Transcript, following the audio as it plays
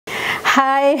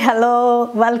Hi, hello,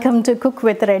 welcome to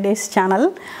CookWithReddys channel.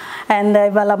 And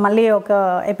ఇవాళ మళ్ళీ ఒక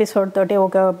ఎపిసోడ్ తోటి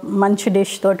ఒక మంచి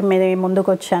డిష్ తోటి మీ ముందుకు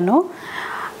వచ్చాను.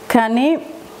 కానీ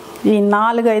ఈ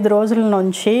 4-5 రోజుల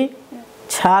నుంచి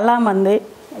చాలామంది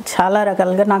చాలా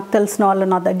రకాలుగా నాకు తెలిసిన వాళ్ళు,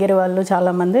 నా దగ్గర వాళ్ళు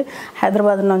చాలామంది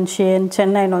హైదరాబాద్ నుంచి,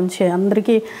 చెన్నై నుంచి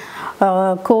అందరికీ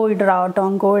కోవిడ్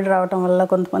రావటం వల్ల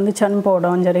కొంతమంది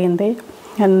చనిపోవడం జరిగింది.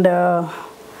 అండ్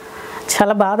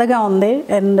చాలా బాధగా ఉంది.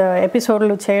 అండ్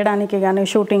ఎపిసోడ్లు చేయడానికి కానీ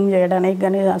షూటింగ్ చేయడానికి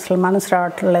కానీ అసలు మనసు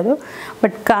రావట్లేదు.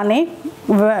 బట్ కానీ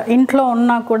ఇంట్లో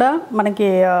ఉన్నా కూడా మనకి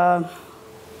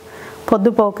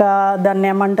పొద్దుపోక దాన్ని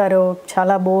ఏమంటారు,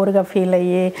 చాలా బోర్గా ఫీల్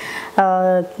అయ్యి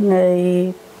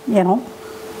you know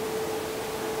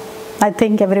I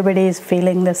think everybody is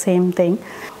feeling the same thing.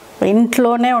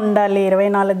 ఇంట్లోనే ఉండాలి,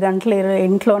 24 గంటలు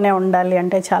ఇంట్లోనే ఉండాలి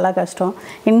అంటే చాలా కష్టం.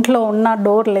 ఇంట్లో ఉన్న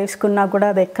డోర్లు వేసుకున్నా కూడా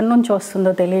అది ఎక్కడి నుంచి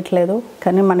వస్తుందో తెలియట్లేదు.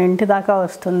 కానీ మన ఇంటి దాకా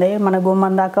వస్తుంది, మన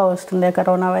గుమ్మం దాకా వస్తుంది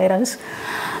కరోనా వైరస్.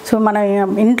 సో మన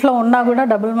ఇంట్లో ఉన్నా కూడా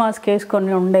డబుల్ మాస్క్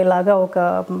వేసుకొని ఉండేలాగా ఒక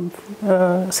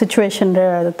సిచ్యువేషన్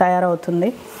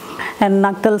తయారవుతుంది. అండ్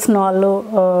నాకు తెలిసిన వాళ్ళు,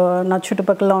 నా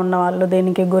చుట్టుపక్కల ఉన్న వాళ్ళు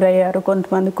దీనికి గురయ్యారు.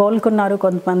 కొంతమంది కోలుకున్నారు,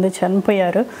 కొంతమంది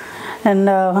చనిపోయారు. అండ్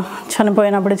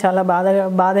చనిపోయినప్పుడు చాలా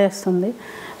బాధేస్తుంది.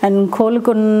 అండ్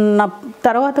కోలుకున్న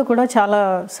తర్వాత కూడా చాలా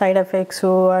సైడ్ ఎఫెక్ట్స్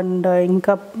అండ్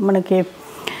ఇంకా మనకి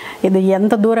ఇది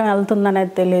ఎంత దూరం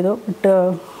వెళ్తుందనేది తెలియదు. బట్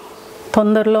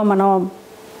తొందరలో మనం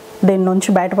దీని నుంచి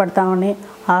బయటపడతామని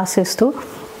ఆశిస్తూ,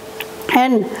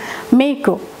 అండ్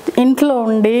మీకు ఇంట్లో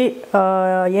ఉండి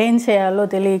ఏం చేయాలో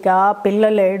తెలియక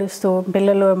పిల్లలు ఏడుస్తూ,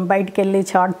 పిల్లలు బయటికి వెళ్ళి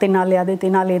చాట్ తినాలి, అది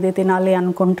తినాలి, ఇది తినాలి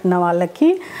అనుకుంటున్న వాళ్ళకి,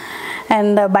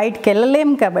 అండ్ బయటికి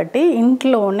వెళ్ళలేము కాబట్టి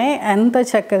ఇంట్లోనే ఎంత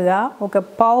చక్కగా ఒక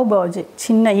పావ్ బాజీ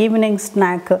చిన్న ఈవినింగ్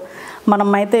స్నాక్.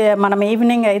 మనం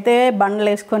ఈవినింగ్ అయితే బండ్లు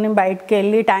వేసుకొని బయటికి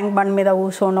వెళ్ళి ట్యాంక్ బండ్ మీద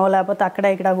కూర్చోనో లేకపోతే అక్కడ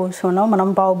ఇక్కడ కూర్చోనో మనం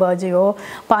పావ్ బాజీయో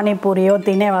పానీపూరియో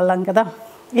తినేవాళ్ళం కదా.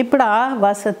 ఇప్పుడు ఆ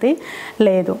వసతి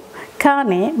లేదు,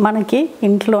 కానీ మనకి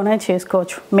ఇంట్లోనే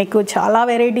చేసుకోవచ్చు. మీకు చాలా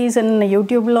వెరైటీస్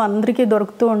యూట్యూబ్లో అందరికీ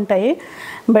దొరుకుతూ ఉంటాయి.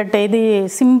 బట్ ఇది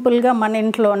సింపుల్గా మన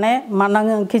ఇంట్లోనే మన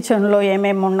కిచెన్లో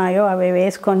ఏమేమి ఉన్నాయో అవి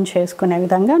వేసుకొని చేసుకునే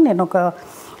విధంగా నేను ఒక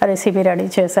రెసిపీ రెడీ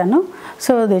చేశాను.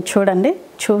 సో ఇది చూడండి,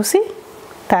 చూసి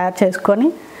తయారు చేసుకొని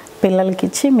పిల్లలకి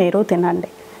ఇచ్చి మీరు తినండి.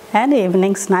 అండ్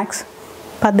ఈవినింగ్ స్నాక్స్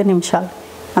 10 నిమిషాలు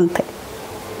అంతే.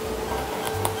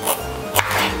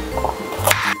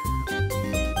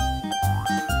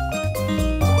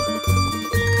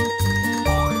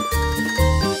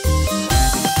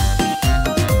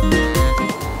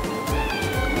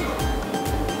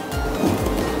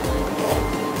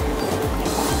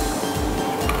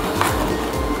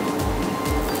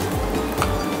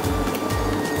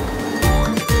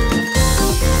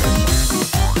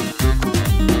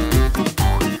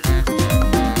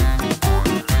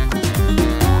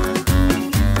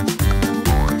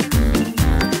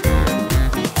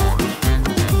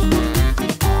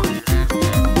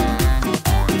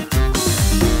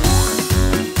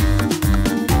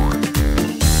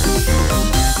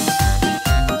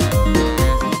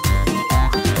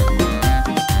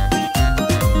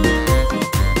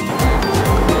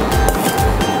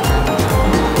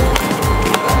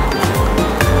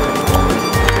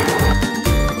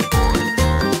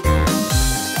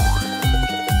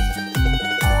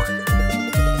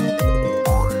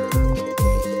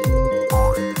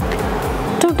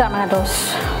 Tomatoes.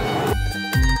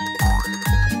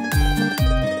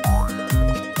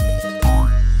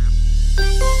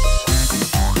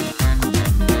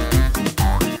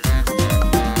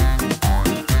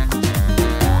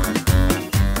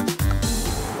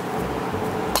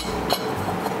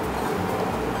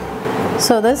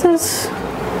 So this is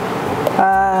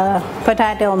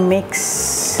potato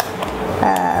mix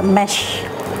mesh.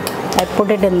 I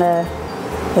put it in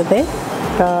the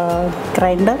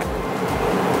grinder.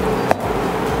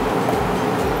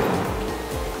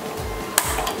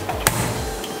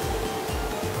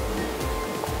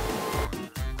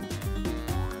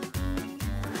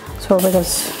 So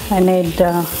because I need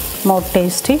more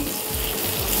tasty.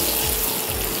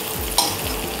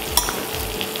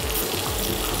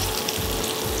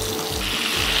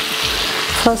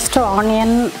 First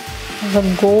onion the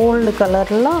gold color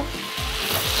la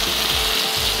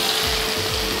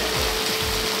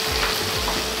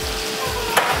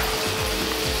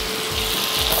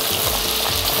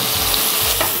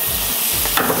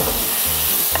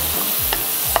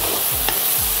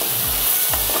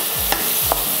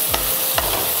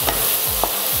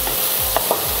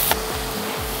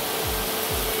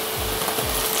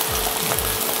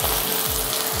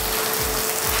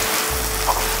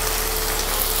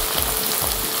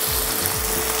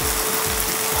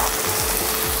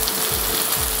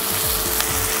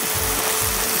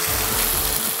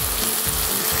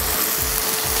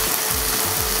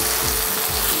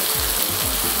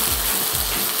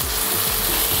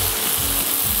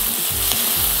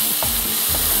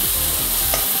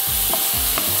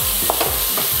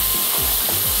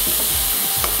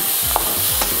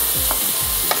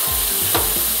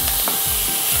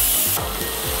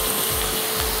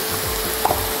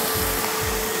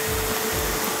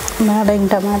adding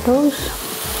tomatoes.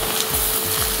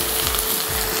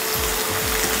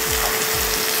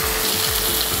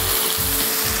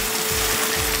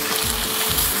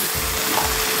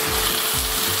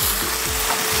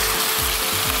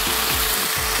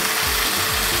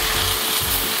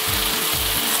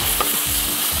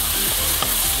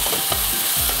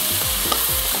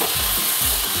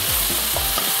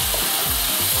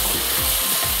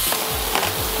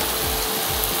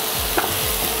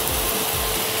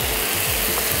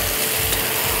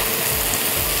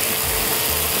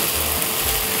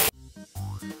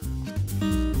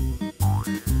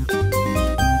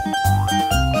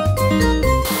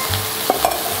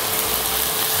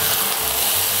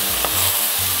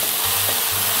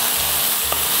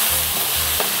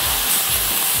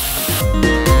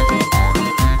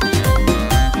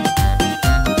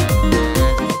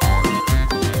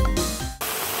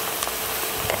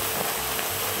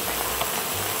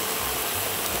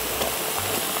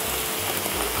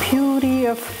 Puree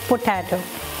of potato.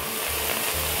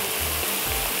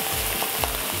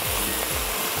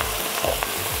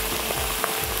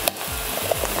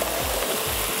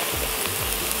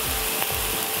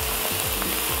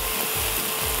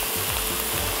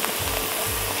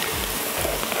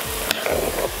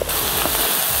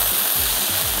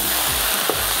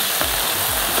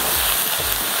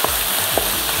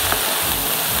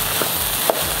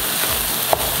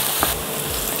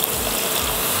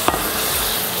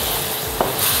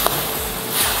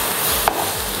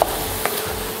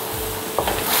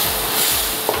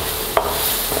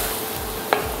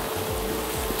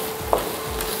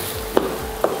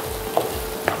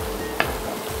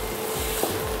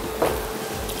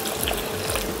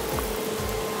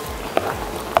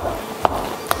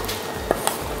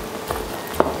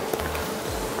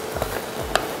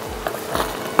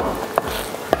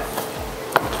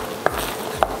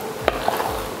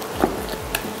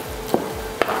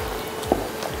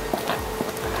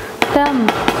 Done.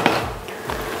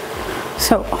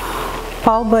 So,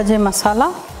 Pav Bhaji Masala.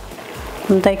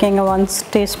 I'm taking a 1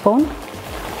 teaspoon.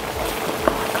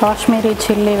 Kashmiri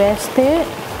chilli veste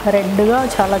red ga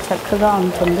chala chakkaga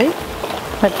untundi.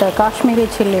 But Kashmiri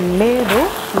chilli ledu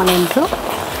mana intlo.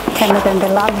 ఎందుకంటే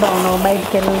lockdown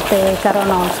బయటికి వెళ్తే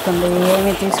corona వస్తుంది,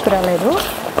 ఏమీ తీసుకురాలేదు,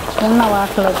 ఉన్న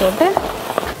వాటితోటే.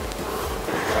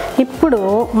 ఇప్పుడు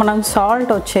మనం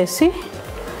salt వచ్చేసి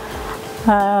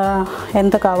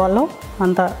ఎంత కావాలో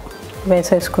అంత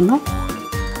వేసేసుకుందాం.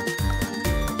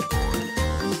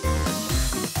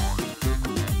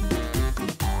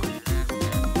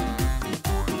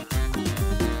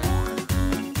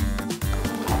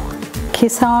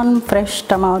 Kisan fresh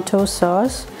tomato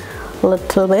sauce,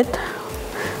 little bit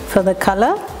for the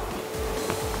color.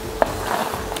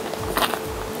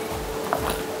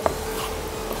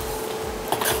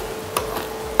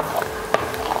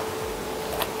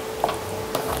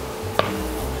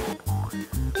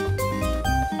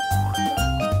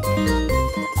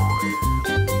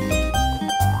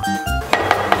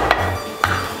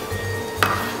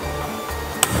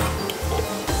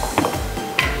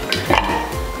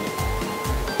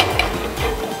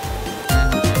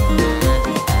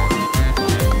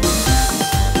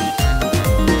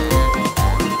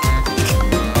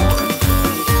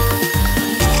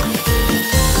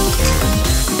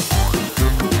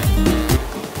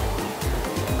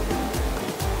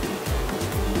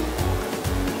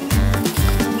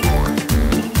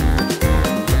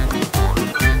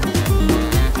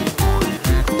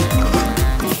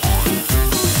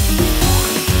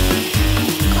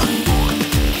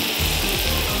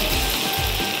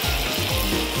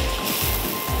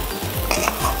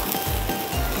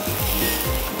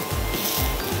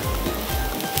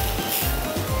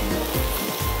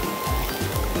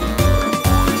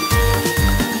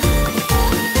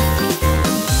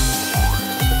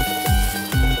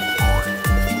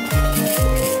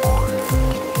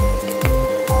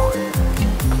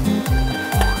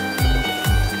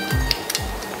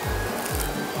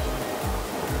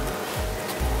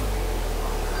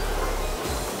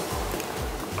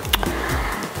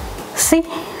 See,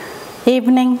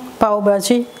 evening Pav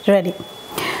Bhaji ready.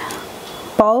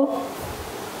 Pav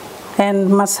and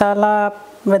masala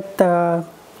with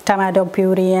tomato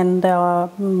puree and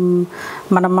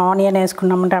manam onion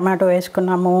eskunnamu, tomato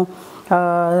eskunnamu,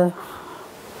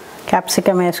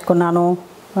 capsicum eskunnanu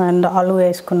and aloo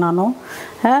eskunnanu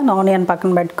and onion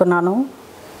pakkan pettukunnanu,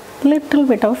 little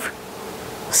bit of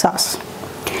sauce.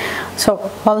 So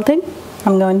all thing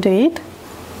I'm going to eat.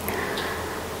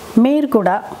 మీరు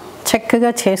కూడా చక్కగా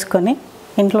చేసుకొని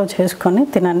ఇంట్లో చేసుకొని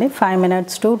తినండి. 5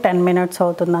 minutes to 10 minutes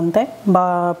అవుతుంది అంతే.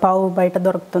 పావు బయట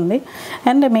దొరుకుతుంది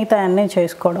అండ్ మిగతా అన్నీ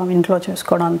చేసుకోవడం ఇంట్లో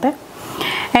చేసుకోవడం అంతే.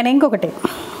 అండ్ ఇంకొకటి,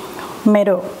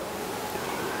 మీరు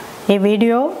ఈ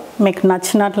వీడియో మీకు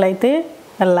నచ్చినట్లయితే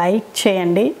లైక్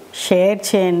చేయండి, షేర్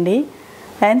చేయండి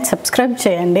అండ్ సబ్స్క్రైబ్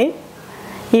చేయండి.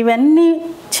 ఇవన్నీ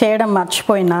చేయడం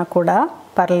మర్చిపోయినా కూడా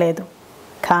పర్లేదు,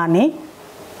 కానీ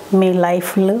మీ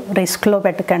లైఫ్లో రిస్క్లో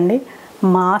పెట్టకండి.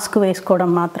 మాస్క్ వేసుకోవడం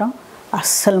మాత్రం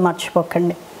అస్సలు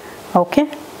మర్చిపోకండి. ఓకే,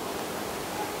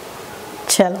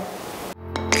 చలో.